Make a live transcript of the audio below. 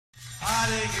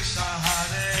Hare Krishna,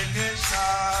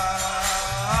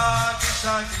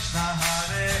 Krishna Krishna,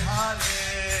 Hare Hare,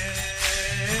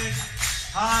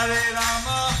 Hare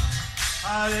Rama,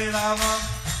 Rama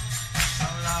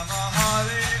Rama,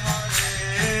 Hare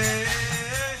Hare.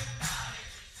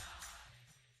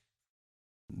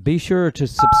 Be sure to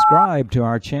subscribe to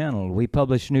our channel. We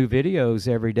publish new videos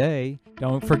every day.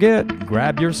 Don't forget,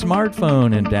 grab your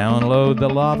smartphone and download the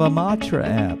Lava Matra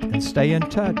app and stay in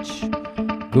touch.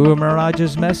 Guru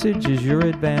Maharaj's message is your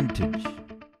advantage.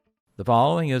 The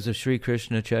following is a Sri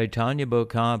Kṛṣṇa Chaitanya book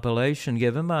compilation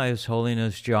given by His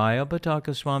Holiness Jaya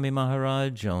Pataka Swami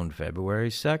Maharaj on February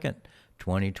 2nd,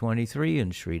 2023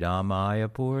 in Sri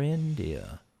Māyāpur,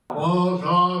 India.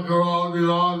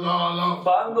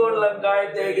 Pangur Lankai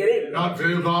Tegiri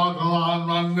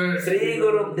Sri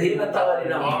Guru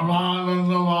Dhinatarinam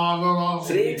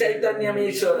Sri Chaitanya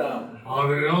Mishwaram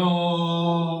Hari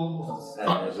Om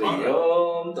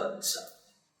Tatsa.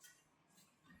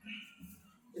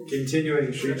 Continuing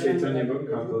Sri Chaitanya book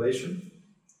compilation,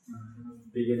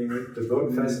 beginning with the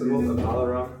boat festival of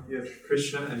Balarāma,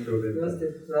 Kṛṣṇa and Govinda.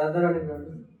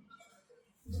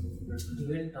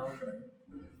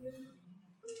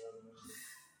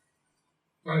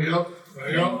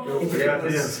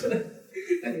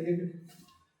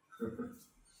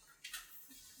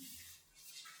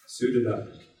 Sudada.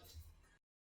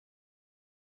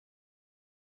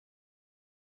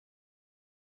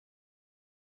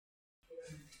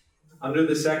 Under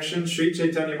the section, Sri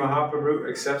Chaitanya Mahaprabhu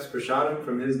accepts prasadam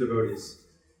from his devotees.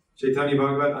 Chaitanya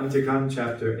Bhagavat Antikand,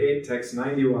 Chapter 8, Text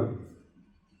 91.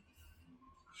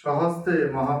 সহস্তে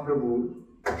Mahaprabhu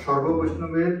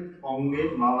সর্ববৈষ্ণবের অঙ্গে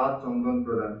মালা চন্দন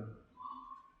প্রদান।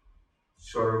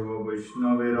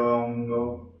 সর্ববৈষ্ণবের অঙ্গ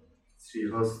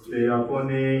শ্রীহস্তে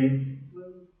আপনে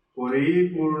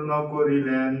পরিপূর্ণ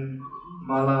করিলেন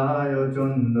মালায়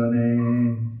চন্দনে।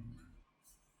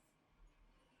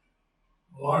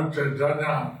 Lord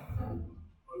Chaitanya,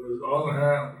 with his own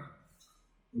hand,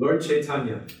 Lord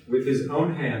Chaitanya, with his own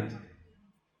hand,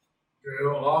 gave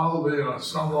all the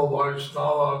assembled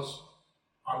Vaishnavas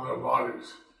on their bodies.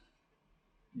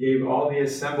 gave all the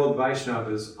assembled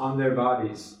Vaishnavas on their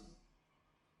bodies.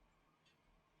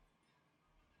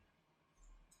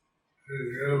 He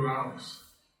gave them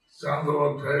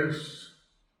sandalwood paste,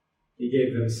 He gave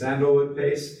them sandalwood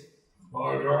paste,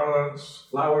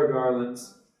 flower garlands,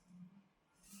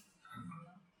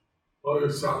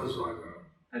 fully satisfied them.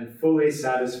 and fully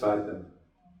satisfied them.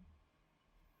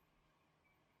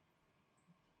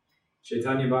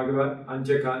 Chaitanya Bhagavat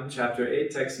Antikand, Chapter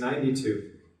 8, Text 92.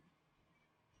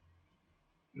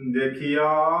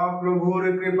 দেখিয়া প্রভুর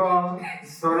কৃপা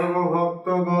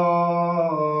সর্বভক্তগণ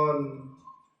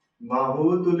বাহু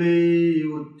তুলি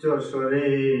উচ্চ স্বরে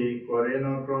করেন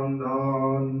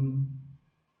ক্রন্দন।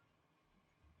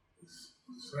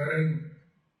 Saying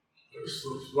this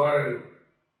display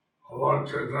of Lord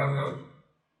Chaitanya's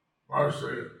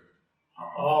mercy on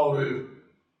all the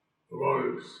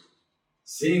devotees.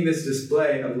 Seeing this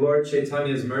display of Lord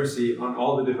Chaitanya's mercy on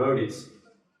all the devotees,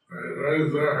 They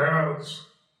raised their hands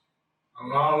and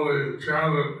loudly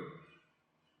chanted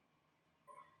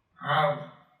and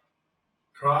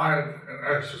cried in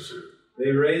ecstasy.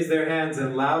 they raised their hands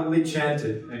and loudly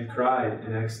chanted and cried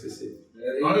in ecstasy.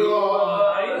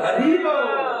 Haribo.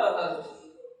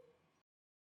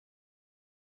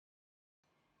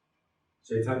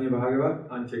 Chaitanya Bhagavat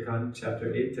Antikand, Chapter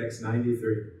 8, Text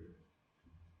 93.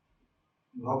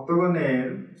 ভক্তগণের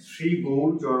Shri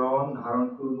Gour চরণ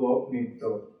ধারণপূর্বক নৃত্য,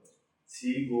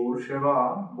 শ্রী গৌর সেবা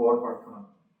বর প্রার্থনা।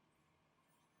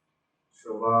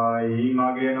 সবাই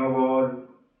মাগে নগর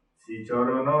শ্রী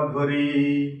চরণ ধরি,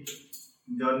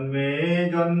 জন্মে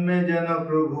জন্মে যেন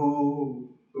প্রভু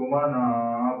তোমা না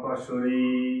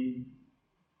পাশরি।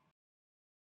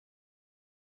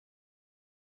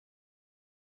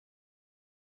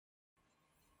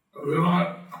 Everyone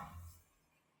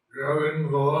grabbing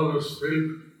the lotus feet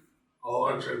of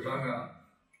Lord Chaitanya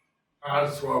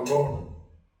asked for a boon.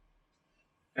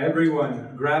 Everyone,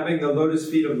 grabbing the lotus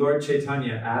feet of Lord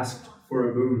Chaitanya, asked for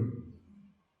a boon.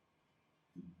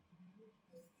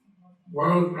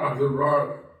 Birth after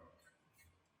birth,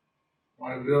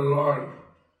 my dear Lord,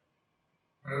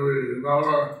 may we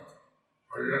never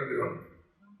forget you.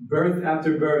 Birth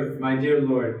after birth, my dear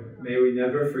Lord, may we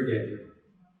never forget you.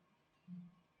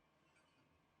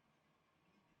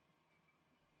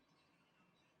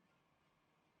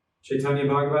 Chaitanya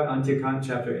Bhagavat Antikand,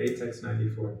 Chapter 8, Text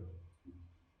 94.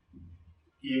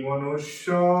 কি মনুষ্য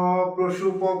পশু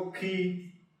পক্ষী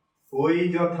ওই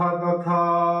যথা তথা,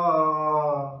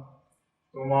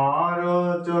 তোমার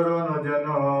চরণ যেন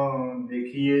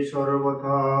দেখিয়ে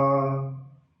সর্বথা।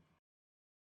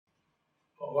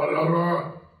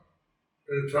 whatever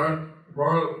we take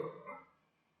birth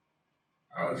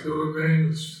as human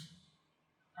beings,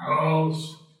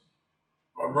 animals,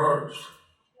 or birds.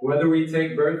 Whether we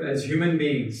take birth as human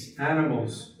beings,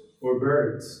 animals, or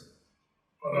birds,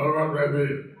 Whatever it may be,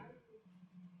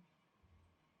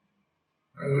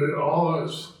 and we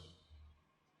always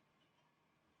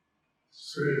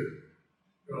see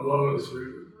the lotus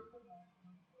feet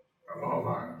at all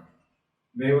times.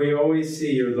 may we always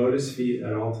see your lotus feet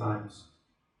at all times.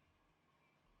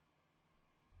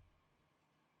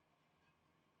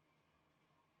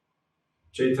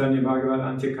 Chaitanya Bhagavat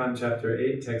Antikon Chapter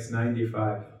 8, Text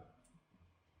 95.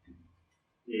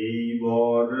 এই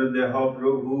বর দেহ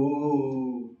প্রভু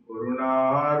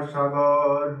করুণার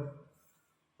সাগর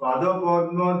পাদ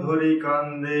পদ্ম ধরি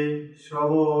কান্দে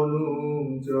সব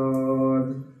অনুচর।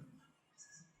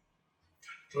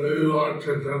 Please, Lord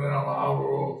Chaitanya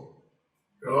Mahaprabhu,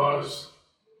 give us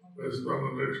this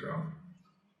benediction.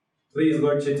 Please,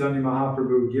 Lord Chaitanya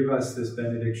Mahaprabhu, give us this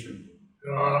benediction.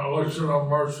 You are an ocean of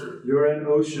mercy. You're an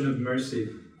ocean of mercy.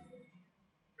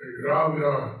 We grab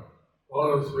your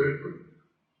lotus feet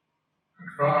and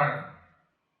cry.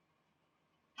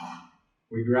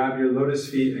 We grab your lotus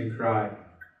feet and cry.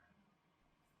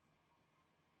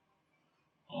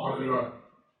 All your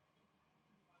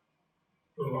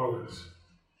devotees.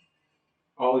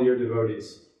 All your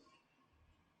devotees.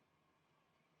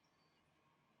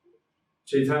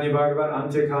 Chaitanya Bhagavat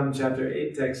Antikon Chapter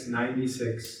 8, Text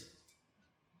 96.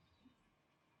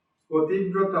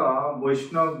 পতিব্রতা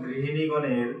বৈষ্ণব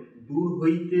গৃহিণীগণের দূর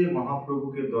হইতে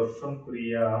মহাপ্রভুকে দর্শন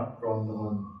করিয়া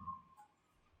ক্রন্দন।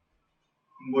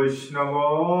 বৈষ্ণব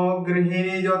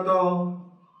গৃহিণী যত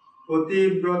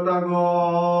পতিব্রতাগণ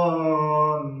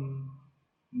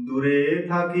দূরে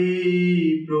থাকি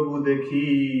প্রভু দেখি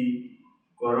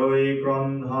করয়ে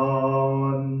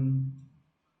ক্রন্দন।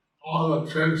 All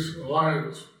the chaste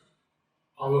wives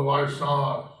of the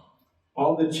Vaishnavas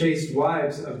All the chaste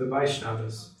wives of the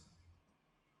Vaishnavas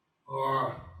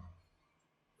are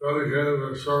dedicated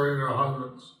to serving their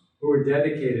husbands. who were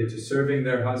dedicated to serving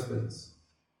their husbands.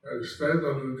 They stayed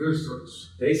at a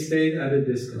distance They stayed at a and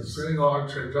distance, seeing Lord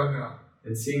Chaitanya.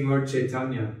 and seeing Lord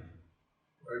Chaitanya,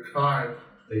 They cried.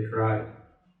 they cried.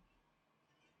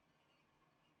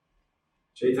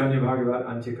 Chaitanya Bhagavat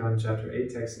Antikon Chapter 8,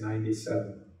 Text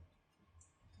 97.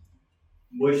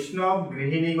 বৈষ্ণব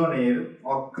গৃহিণীগণের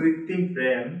অকৃত্রিম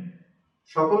প্রেম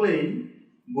সকলেই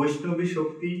বৈষ্ণবী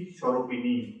শক্তি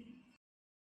স্বরূপিণী।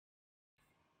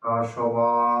 তার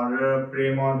সবার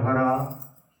প্রেমধারা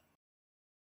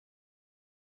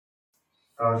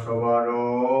তার সবারও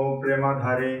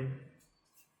প্রেমাধারে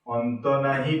অন্ত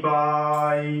নাহি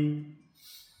পাই।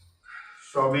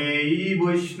 সবেই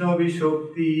বৈষ্ণবী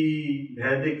শক্তি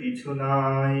ভেদে কিছু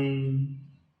নাই।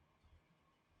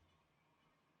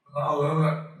 Now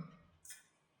limit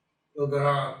to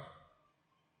their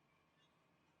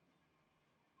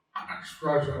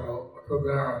expression to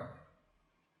their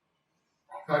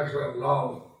affection and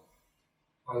love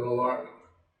for the Lord.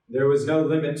 There was no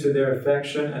limit to their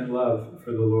affection and love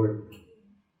for the Lord.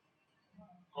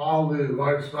 All the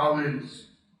Vaishnavis,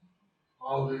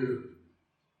 all the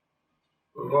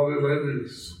devotee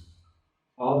ladies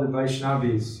All the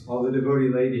Vaishnavis, all the devotee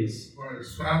ladies, were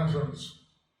expansions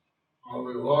of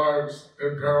the Lord's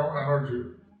internal energy.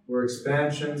 were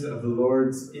expansions of the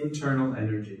Lord's internal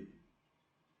energy.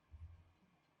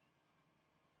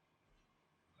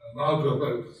 And no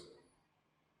difference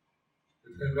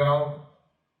between them,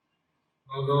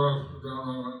 no difference between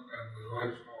them and the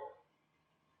Vaishnava.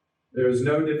 There is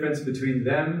no difference between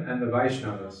them and the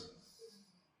Vaishnavas.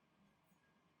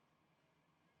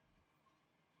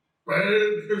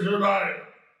 Bhed kishu nahi.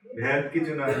 ভেদ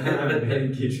কিছু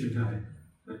নাই।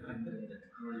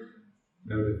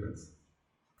 No difference.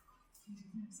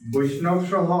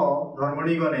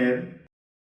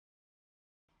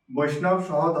 বৈষ্ণব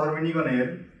সহ ধর্মিণীগণের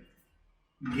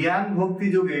জ্ঞান ভক্তি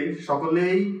যোগে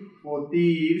সকলেই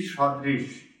পতির সদৃশ,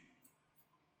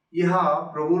 ইহা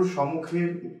প্রভুর সম্মুখের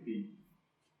উক্তি।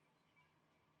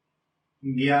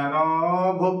 জ্ঞান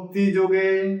ভক্তি যোগে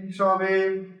সবে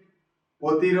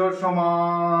পতির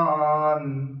সমান,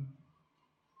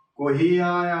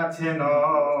 কহিয়ায় আছেন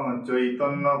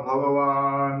চৈতন্য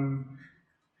ভগবান।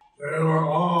 They were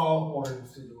all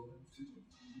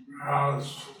as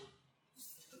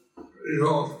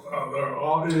equal, they're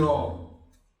all equal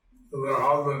to their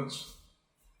husbands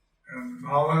in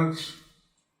knowledge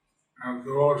and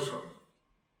devotion.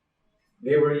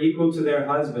 They were equal to their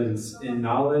husbands in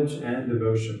knowledge and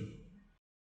devotion.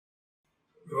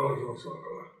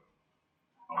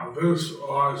 This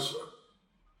was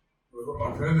the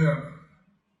opinion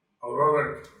of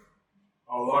Vedic,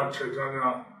 of Lord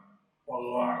Chaitanya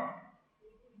Balarāma.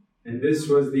 And this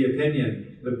was the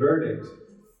opinion, the verdict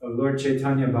of Lord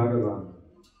Chaitanya Bhagavan.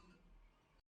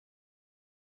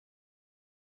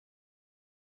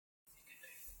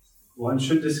 One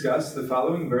should discuss the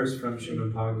following verse from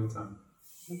Srimad Bhagavatam,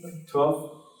 12th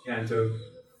canto,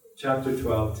 chapter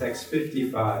 12, text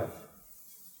 55.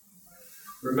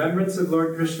 Remembrance of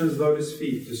Lord Krishna's lotus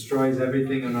feet destroys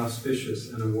everything inauspicious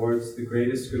and awards the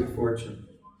greatest good fortune.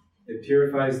 It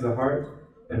purifies the heart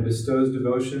and bestows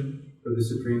devotion for the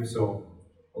Supreme Soul,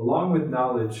 along with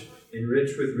knowledge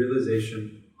enriched with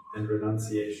realization and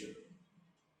renunciation.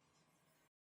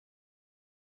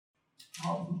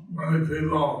 Many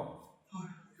people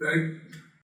think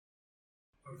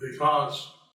that because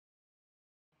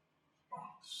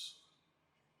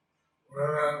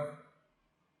women,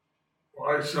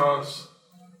 Vaishyas,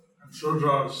 and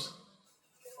Sudras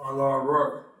are lower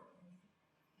birth,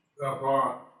 therefore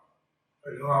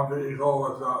they cannot be equal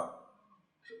with the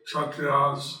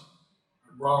Kshatriyas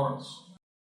and Brahmins.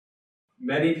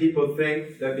 Many people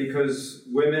think that because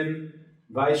women,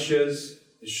 Vaishyas,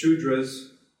 Shudras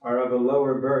are of a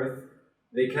lower birth,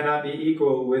 they cannot be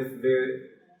equal with the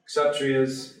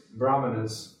Kshatriyas,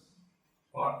 Brahmanas.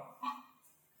 But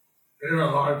even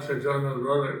Lord Chaitanya's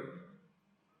verdict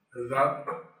is that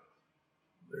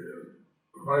the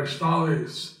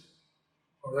Vaishnavis,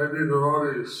 or lady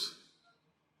devotees,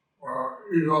 are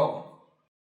equal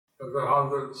with their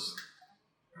husbands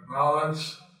in knowledge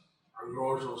and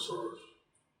devotional service.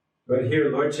 But here,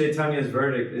 Lord Chaitanya's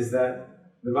verdict is that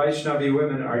the Vaishnavi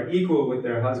women are equal with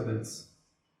their husbands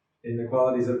in the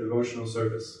qualities of devotional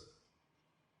service.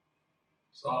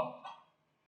 So,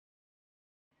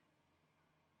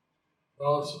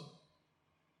 those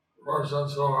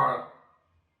persons who are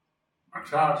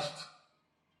attached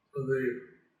to the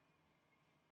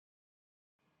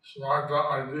Smarta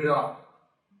idea of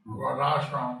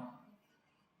Varnashram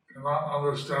cannot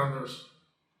understand this.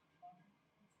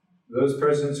 Those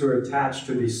persons who are attached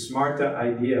to the Smarta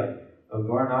idea of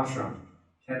Varnashram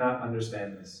cannot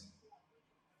understand this.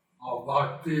 How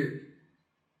bhakti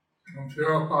can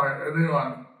purify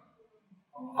anyone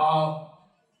from all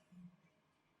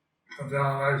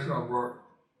contamination of birth.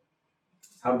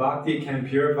 How bhakti can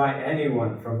purify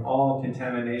anyone from all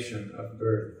contamination of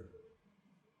birth.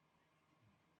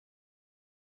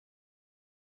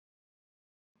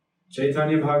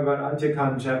 Chaitanya Bhagavat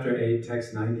Antikand, chapter 8,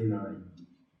 text 99.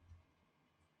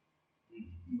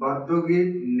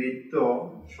 বাদ্যগীত নৃত্য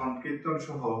সংকীর্তন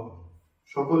সহ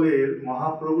সকলের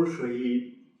মহাপ্রভুর সহিত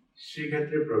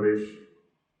শ্রীক্ষেত্রে প্রবেশ।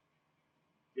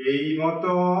 এই মত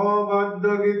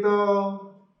বাদ্যগীত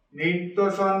নৃত্য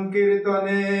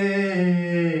সংকীর্তনে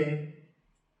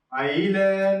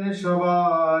আইলেন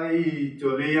সবাই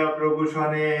চলিয়া প্রভু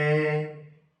শনে।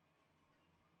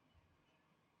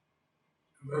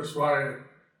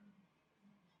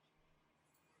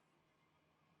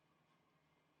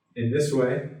 In this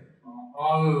way,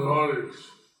 all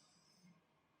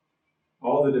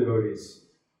the devotees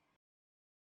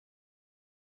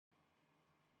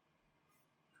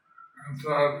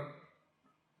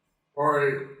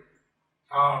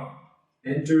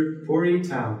entered Puri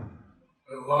town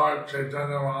with Lord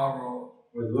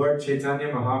Chaitanya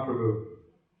Mahaprabhu.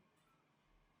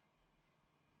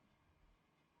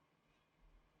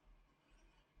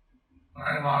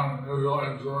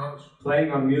 Playing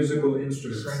on musical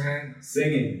instruments,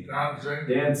 singing,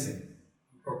 dancing,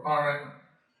 performing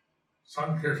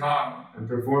Sankirtan,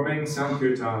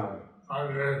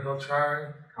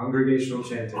 congregational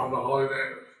chanting of the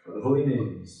holy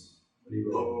names.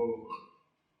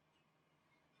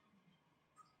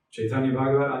 Chaitanya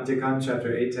Bhagavat Antikand,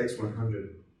 chapter 8, text 100.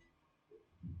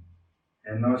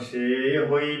 হেন সে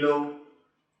হইল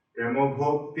প্রেম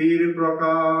ভক্তির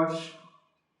প্রকাশ,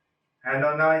 হেন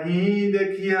নাহি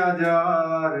দেখিয়া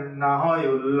যার না হয়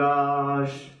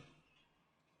উল্লাস।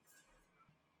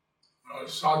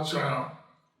 Such a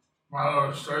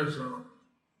manifestation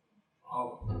of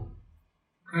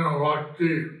Prema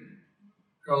Bhakti,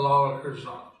 the love of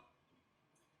Krishna.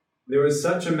 There was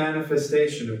such a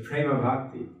manifestation of Prema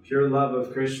Bhakti, pure love of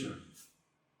Krishna.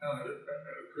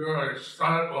 Pure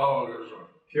ecstatic love of Krishna.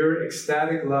 Pure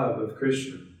ecstatic love of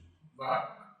Krishna. That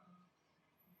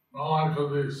no one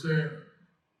could be seen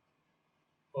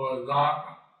who is not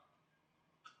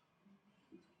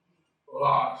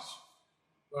lost,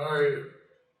 very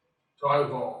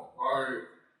joyful, very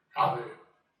happy.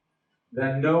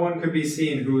 That no one could be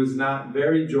seen who is not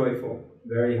very joyful,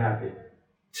 very happy.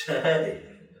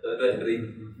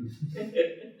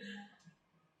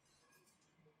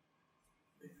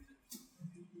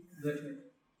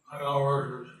 I know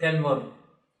verses. 10 more.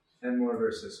 10 more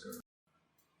verses.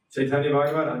 Chaitanya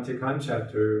Bhagavat Antya-khand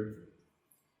chapter,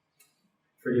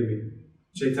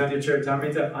 Chaitanya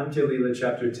Charitamrita Antya Leela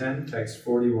chapter 10, text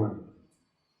 41.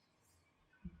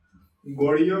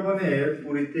 গড়ীয়গণের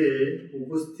পুরীতে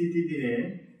উপস্থিতি দিনে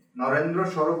নরেন্দ্র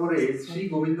সরোবরে শ্রী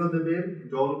গোবিন্দ দেবের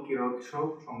জল ক্রীড়োৎসব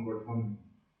সংগঠন।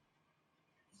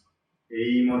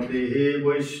 এই মতে হে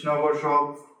বৈষ্ণব সব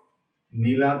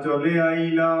নীলাচলে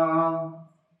আইলা,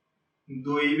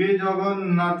 দৈবে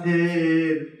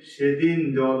জগন্নাথের সেদিন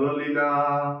জললীলা।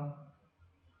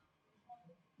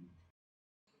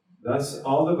 Thus,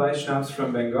 all the Vaishnavas from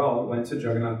Bengal went to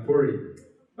Jagannath Puri.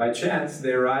 By chance,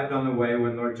 they arrived on the way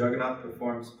when Lord Jagannath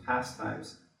performs pastimes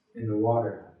in the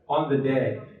water. On the day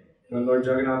when Lord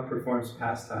Jagannath performs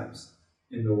pastimes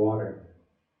in the water.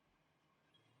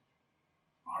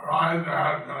 Arrived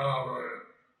at Jagannath.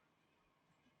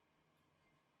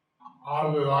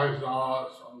 All the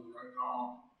Vaishnavas from Bengal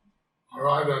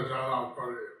arrived at Jagannath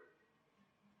Puri.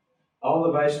 All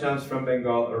the Vaishnavas from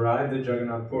Bengal arrived at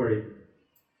Jagannath Puri.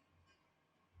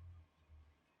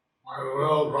 By the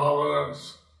will of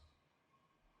Providence,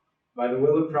 By the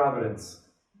will of Providence,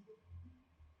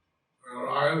 they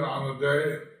arrived on the day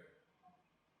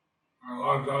when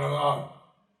Lord Jagannath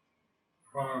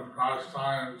performed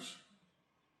pastimes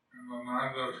in the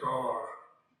Narendra Sarovar.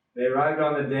 they arrived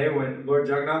on the day when Lord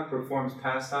Jagannath performs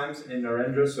pastimes in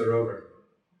Narendra Sarovar.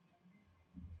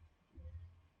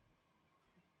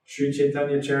 Sri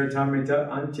Chaitanya Charitamrita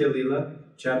Antya Leela,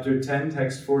 chapter 10,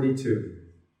 text 42.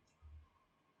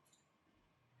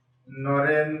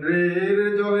 নরেন্দ্রের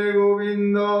জলে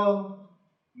গোবিন্দ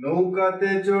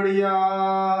নৌকাতে চড়িয়া,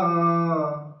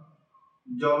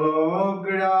 জল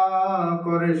ক্রীড়া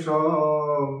করে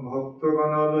সব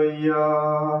ভক্তগণ লইয়া।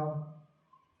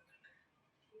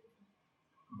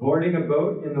 Boarding a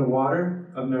boat in the water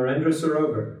of Narendra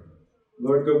Sarovar,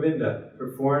 Lord Govinda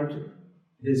performed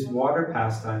his water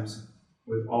pastimes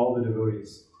with all the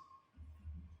devotees.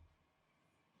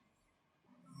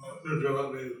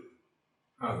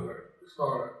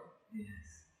 Sorry. Yes.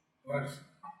 Next.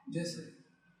 Just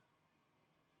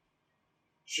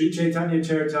Sri Chaitanya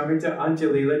Charitamrita Antya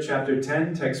Leela, chapter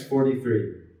 10, text 43.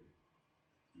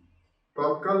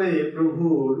 তৎকালে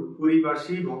প্রভুর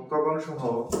পুরীবাসী ভক্তগণ সহ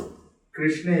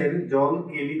কৃষ্ণের জল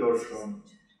কেলি দর্শন।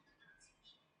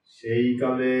 সেই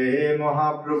কালে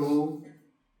মহাপ্রভু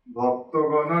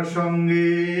ভক্তগণ সঙ্গে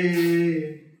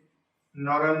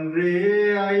নরেন্দ্রে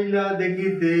আইলা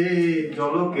দেখিতে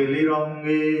জল কেলি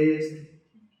রঙ্গে।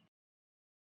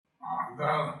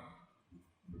 Then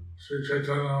Sri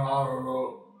Chaitanya Mahaprabhu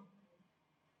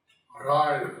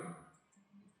arrived.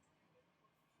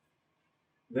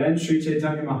 Then Sri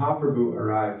Chaitanya Mahaprabhu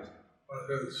arrived With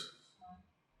his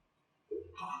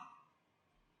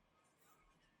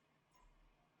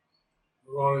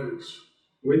devotees,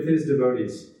 with his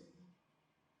devotees.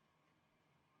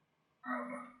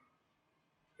 and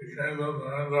he came to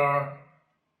Narendra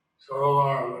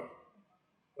Sarovar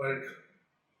Lake,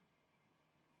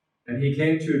 And he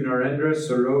came to Narendra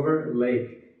Sarovar Lake.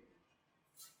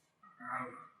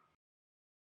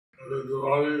 and with his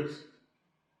devotees,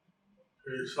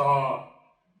 he saw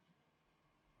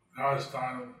the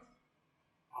pastime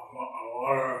of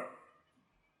water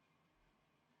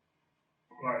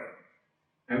play.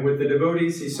 And with the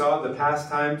devotees, he saw the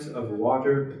pastimes of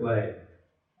water play.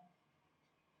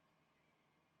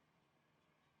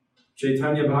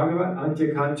 Chaitanya Bhagavat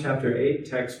Antya-khand chapter 8,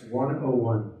 text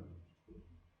 101.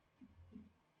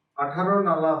 18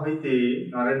 নালা হইতে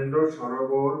নরেন্দ্র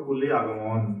সরোবর কূলে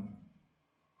আগমন।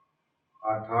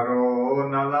 18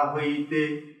 নালা হইতে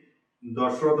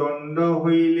দশদণ্ড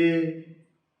হইলে,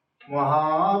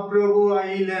 মহাপ্রভু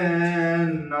আইলেন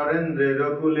নরেন্দ্রের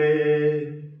কূলে।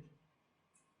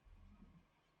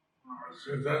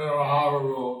 Chaitanya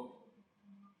Mahaprabhu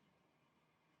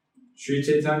Sri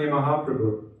Chaitanya Mahaprabhu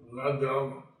led them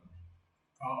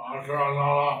from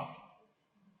Atharanala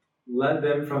led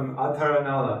them from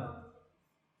Atharanala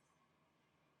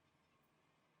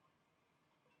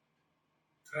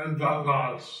 10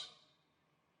 dandas.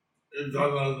 It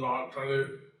does about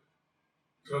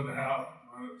 22.5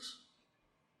 minutes.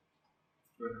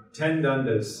 10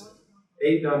 dandas.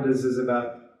 8 dandas is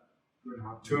about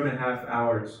 2.5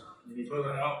 hours.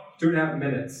 2.5. 2.5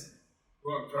 minutes.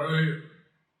 What, 22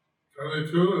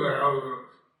 they have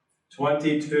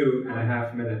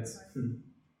 22.5 minutes.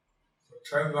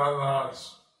 10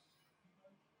 dandas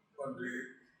would be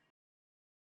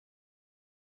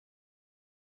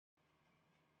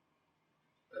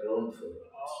around 4 hours.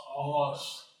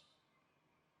 almost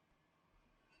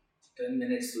 10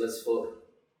 minutes plus 4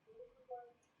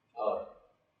 or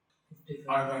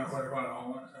 5 and 45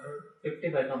 almost.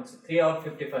 55 comes. 3 hours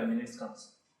 55 minutes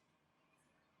comes.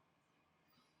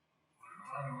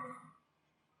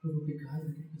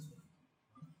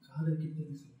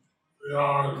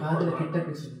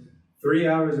 and 3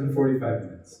 hours and 45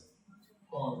 minutes.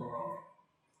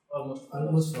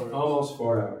 Almost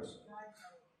 4 hours.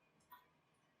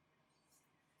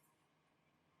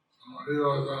 He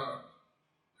was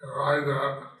arrived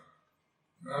at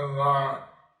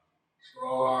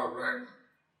Smaller Bank.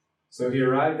 So he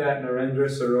arrived at Narendra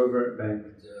Sarovar Bank.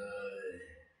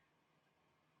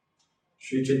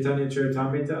 Sri Chaitanya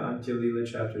Charitamrita, Antya Leela,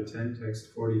 chapter 10,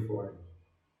 text 44.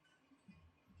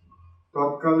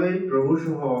 তৎকালেই প্রভু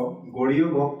সহ গড়ীয়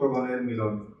ভক্তগণের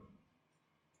মিলন,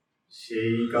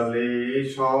 সেই কালে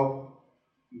সব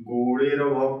গৌড়ের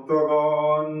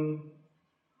ভক্তগণ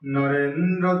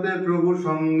নরেন্দ্রতে প্রভু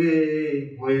সঙ্গে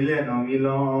হইলেন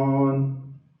অমিলন।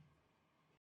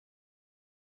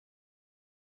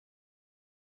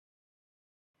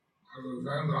 At the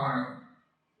same time,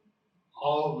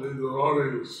 all the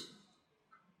devotees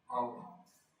of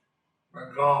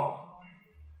Bengal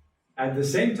At the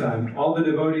same time, all the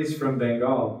devotees from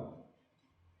Bengal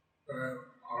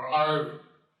arrived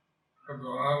at the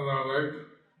Nanda Lake,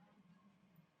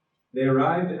 they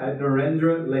arrived at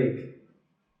Narendra Lake,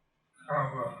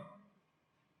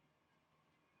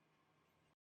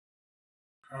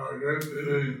 and had a great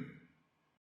meeting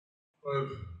with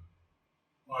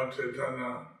Lord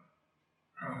Chaitanya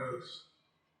and his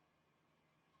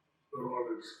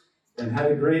devotees. and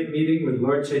had a great meeting with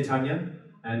Lord Chaitanya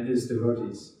and his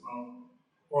devotees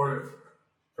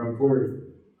from Puri.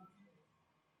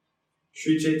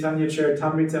 Sri Chaitanya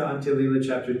Charitamrita, Antya Leela,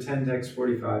 chapter 10, text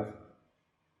 45.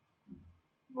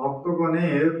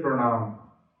 ভক্তগণের প্রণাম,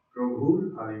 প্রভুর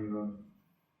আলিঙ্গন।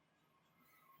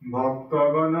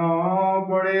 ভক্তগণ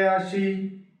পড়ে আসি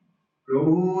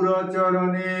প্রভুর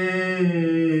চরণে,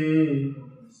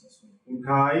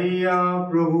 উঠাইয়া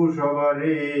প্রভু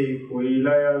সবারে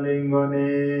কইলায়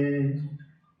আলিঙ্গনে।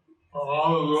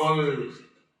 All the devotees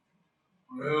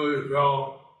really fell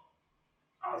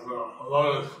at the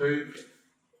lotus feet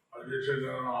of Sri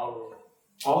Chaitanya Mahaprabhu.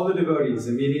 All the devotees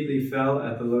immediately fell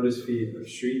at the lotus feet of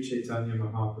Sri Chaitanya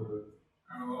Mahaprabhu.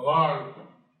 And the Lord,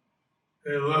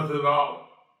 he lifted up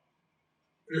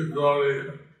his devotee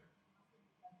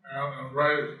and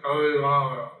embraced every one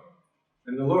of them.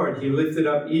 And the Lord, he lifted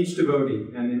up each devotee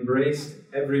and embraced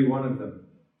every one of them.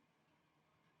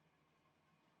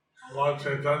 Lord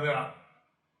Chaitanya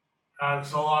had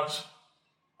so much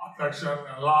affection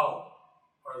and love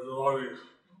for his devotees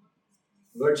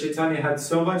Lord Chaitanya had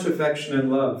so much affection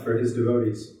and love for his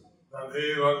devotees that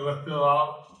he would lift them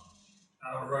up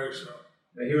and embrace them.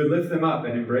 that he would lift them up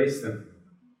and embrace them.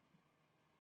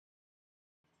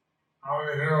 How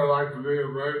many here would like to be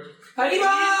embraced?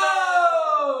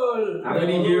 Haribol! How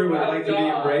many here would like to be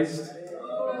embraced?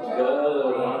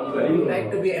 I would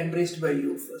like to be embraced by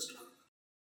you first.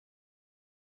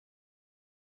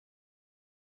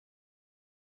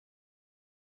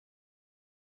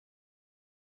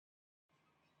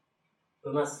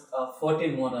 Because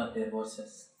 14 more are there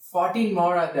verses. 14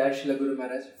 more are there, Srila Guru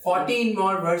Maharaj. 14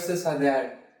 more verses are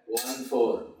there.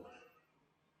 1-4.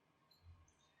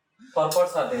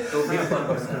 Purports are there. 2 big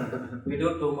purports are there. We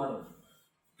do tomorrow.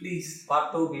 Please,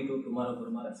 Part 2 we do tomorrow,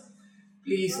 Guru Maharaj.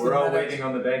 please. We're all Guru Maharaj. waiting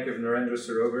on the bank of Narendra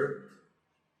Sarovar.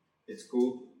 It's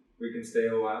cool. We can stay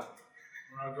a while.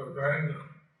 At the bank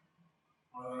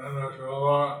of the end of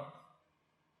Shilva,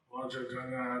 Lord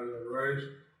Chaitanya has embraced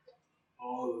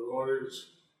all the devotees.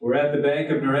 We're at the bank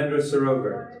of Narendra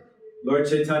Sarovar. Lord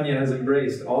Chaitanya has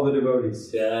embraced all the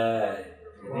devotees.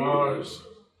 Tomorrow is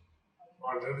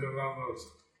Nityananda's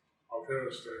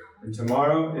appearance day. And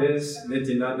tomorrow is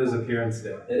Nityananda's appearance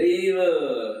day.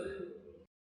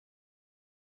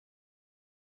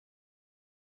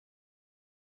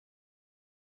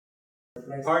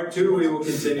 Part 2 we will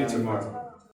continue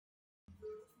tomorrow.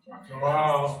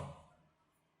 Tomorrow,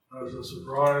 there's a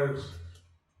surprise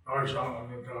darshan of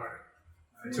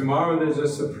Nitai. Tomorrow there's a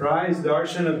surprise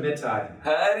darshan of Nitai.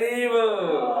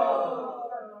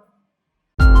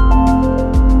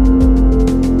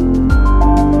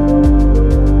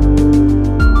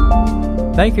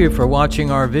 Thank you for watching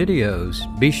our videos.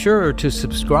 Be sure to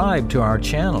subscribe to our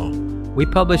channel. We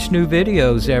publish new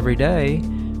videos every day.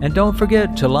 And don't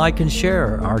forget to like and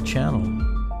share our channel.